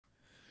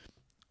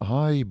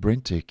Hi,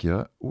 BrenTech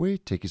here, where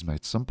tech is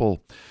made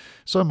simple.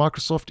 So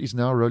Microsoft is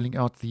now rolling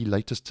out the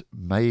latest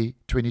May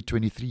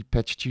 2023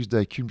 Patch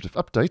Tuesday cumulative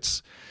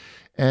updates.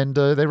 And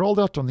they rolled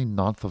out on the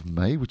 9th of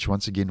May, which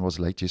once again was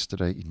late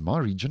yesterday in my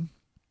region.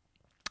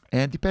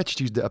 And the Patch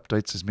Tuesday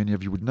updates, as many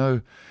of you would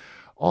know,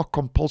 are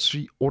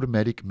compulsory,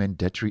 automatic,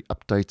 mandatory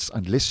updates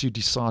unless you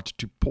decide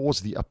to pause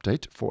the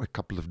update for a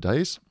couple of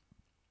days.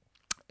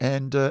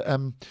 And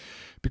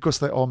because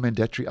they are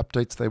mandatory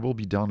updates, they will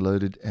be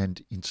downloaded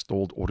and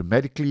installed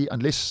automatically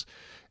unless,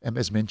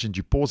 as mentioned,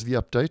 you pause the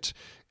update.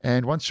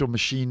 And once your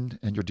machine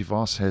and your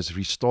device has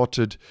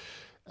restarted,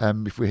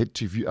 if we head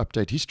to view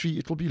update history,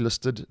 it will be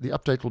listed. The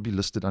update will be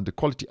listed under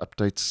quality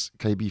updates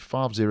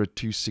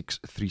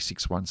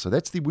KB5026361. So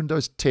that's the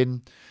Windows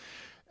 10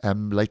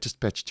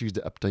 latest Patch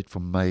Tuesday update for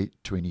May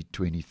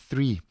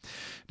 2023.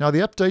 Now,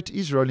 the update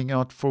is rolling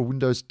out for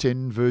Windows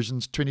 10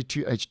 versions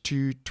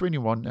 22H2,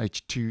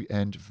 21H2,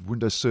 and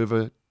Windows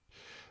Server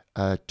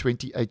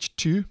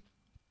 20H2,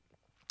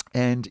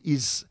 and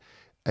is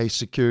a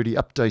security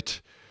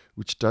update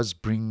which does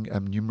bring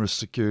numerous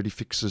security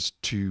fixes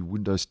to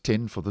Windows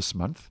 10 for this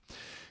month.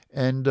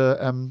 And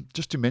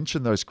just to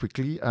mention those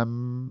quickly,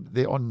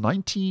 there are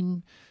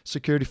 19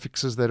 security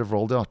fixes that have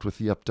rolled out with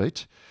the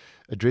update,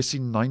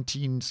 addressing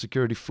 19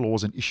 security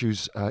flaws and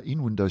issues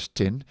in Windows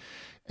 10.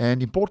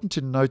 And important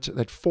to note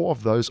that 4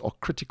 of those are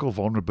critical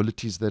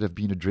vulnerabilities that have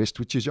been addressed,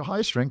 which is your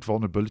highest ranked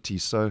vulnerability.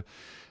 So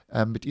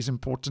it is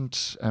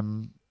important.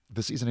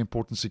 This is an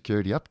important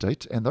security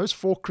update. And those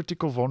 4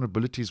 critical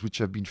vulnerabilities which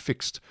have been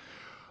fixed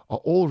are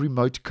all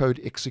remote code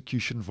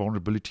execution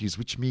vulnerabilities,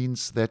 which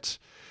means that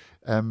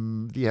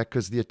the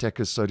hackers, the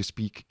attackers, so to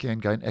speak, can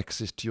gain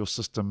access to your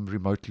system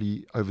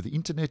remotely over the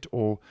internet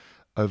or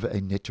over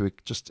a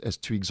network, just as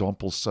 2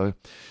 examples. So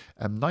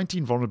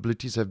 19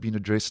 vulnerabilities have been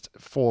addressed,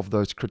 4 of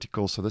those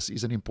critical. So this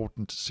is an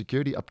important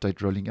security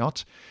update rolling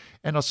out.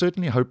 And I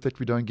certainly hope that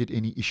we don't get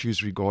any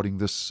issues regarding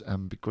this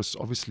because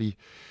obviously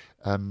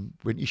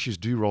when issues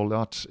do roll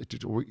out,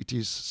 it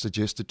is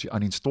suggested to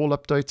uninstall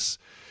updates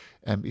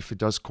if it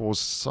does cause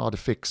side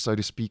effects, so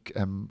to speak,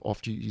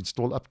 after you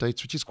install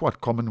updates, which is quite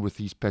common with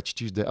these Patch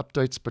Tuesday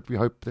updates. But we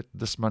hope that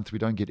this month we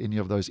don't get any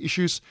of those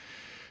issues,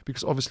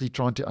 because obviously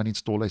trying to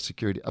uninstall a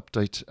security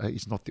update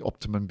is not the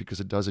optimum, because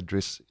it does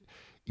address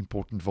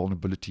important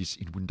vulnerabilities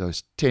in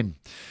Windows 10.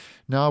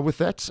 Now, with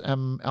that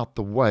out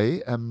the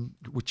way,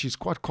 which is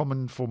quite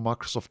common for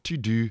Microsoft to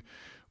do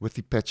with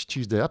the Patch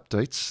Tuesday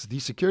updates, the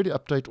security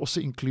update also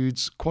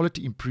includes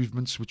quality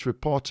improvements which were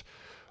part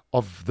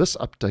of this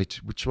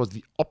update, which was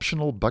the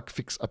optional bug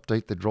fix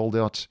update that rolled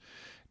out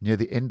near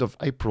the end of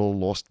April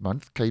last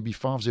month,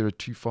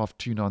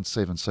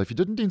 KB5026267. So if you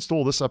didn't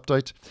install this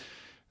update,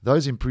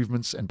 those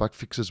improvements and bug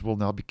fixes will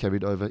now be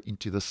carried over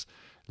into this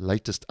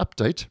latest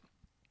update.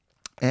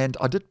 And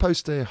I did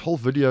post a whole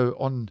video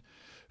on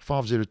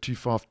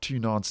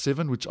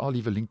 5025297, which I'll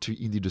leave a link to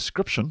in the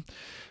description.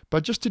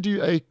 But just to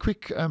do a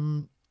quick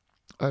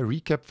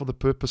recap for the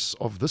purpose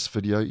of this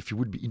video, if you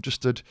would be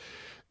interested,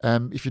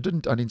 if you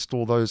didn't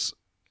install those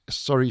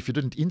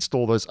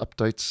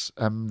updates,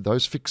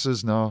 those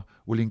fixes now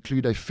will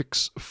include a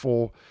fix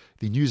for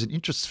the news and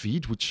interests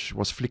feed, which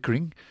was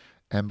flickering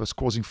and was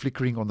causing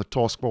flickering on the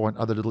taskbar and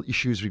other little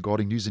issues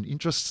regarding news and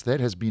interests.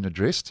 That has been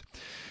addressed.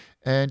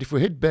 And if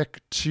we head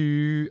back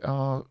to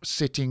our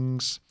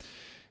settings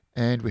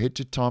and we head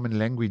to time and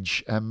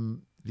language,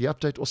 the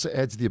update also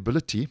adds the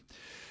ability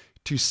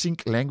to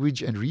sync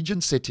language and region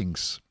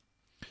settings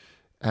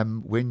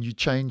when you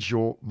change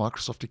your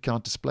Microsoft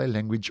account display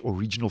language or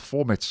regional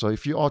format. So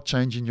if you are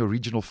changing your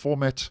regional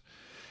format,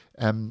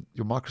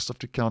 your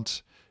Microsoft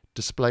account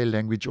display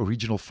language or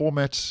regional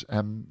format,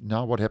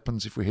 now what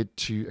happens if we head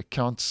to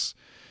accounts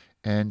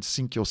and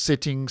sync your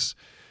settings,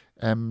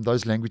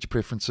 those language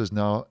preferences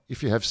now,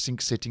 if you have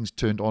sync settings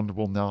turned on,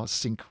 will now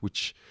sync,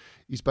 which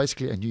is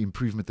basically a new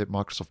improvement that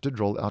Microsoft did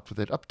roll out with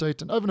that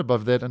update. And over and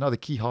above that, another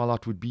key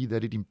highlight would be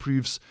that it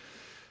improves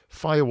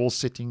firewall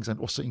settings and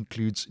also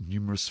includes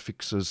numerous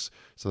fixes.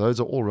 So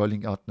those are all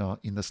rolling out now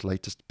in this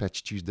latest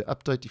Patch Tuesday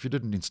update, if you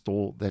didn't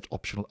install that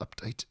optional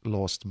update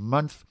last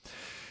month.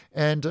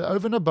 And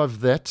over and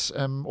above that,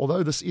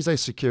 although this is a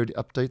security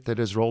update that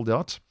has rolled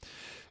out,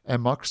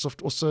 and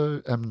Microsoft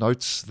also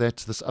notes that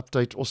this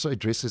update also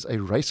addresses a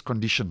race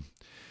condition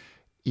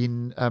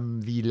in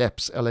the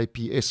LAPS,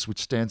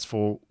 which stands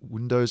for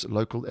Windows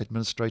Local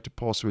Administrator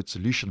Password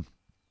Solution.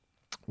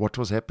 What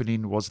was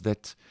happening was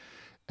that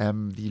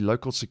the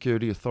Local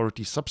Security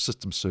Authority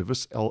Subsystem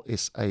Service,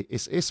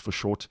 LSASS for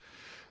short,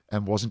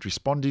 wasn't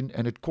responding,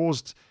 and it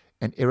caused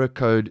an error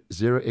code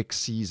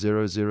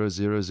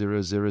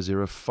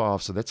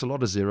 0xC0000005. So that's a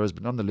lot of zeros,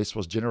 but nonetheless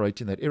was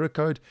generating that error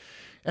code.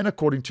 And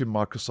according to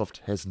Microsoft,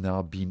 has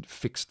now been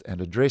fixed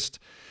and addressed.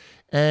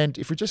 And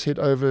if we just head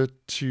over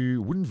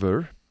to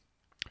WinVer,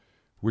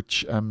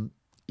 which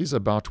is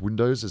about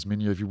Windows, as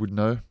many of you would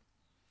know,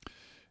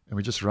 and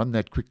we just run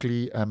that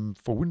quickly,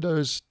 for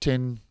Windows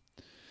 10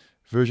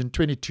 version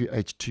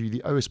 22H2,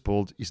 the OS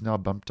build is now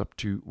bumped up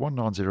to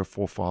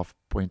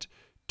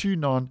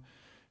 19045.29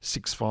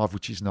 KB5026361,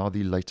 which is now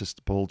the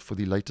latest build for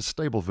the latest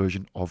stable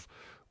version of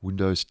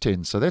Windows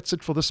 10. So that's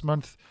it for this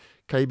month.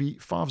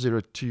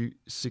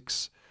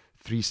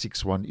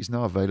 KB5026361 is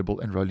now available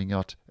and rolling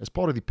out as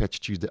part of the Patch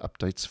Tuesday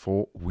updates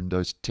for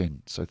Windows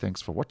 10. So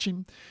thanks for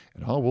watching,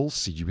 and I will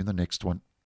see you in the next one.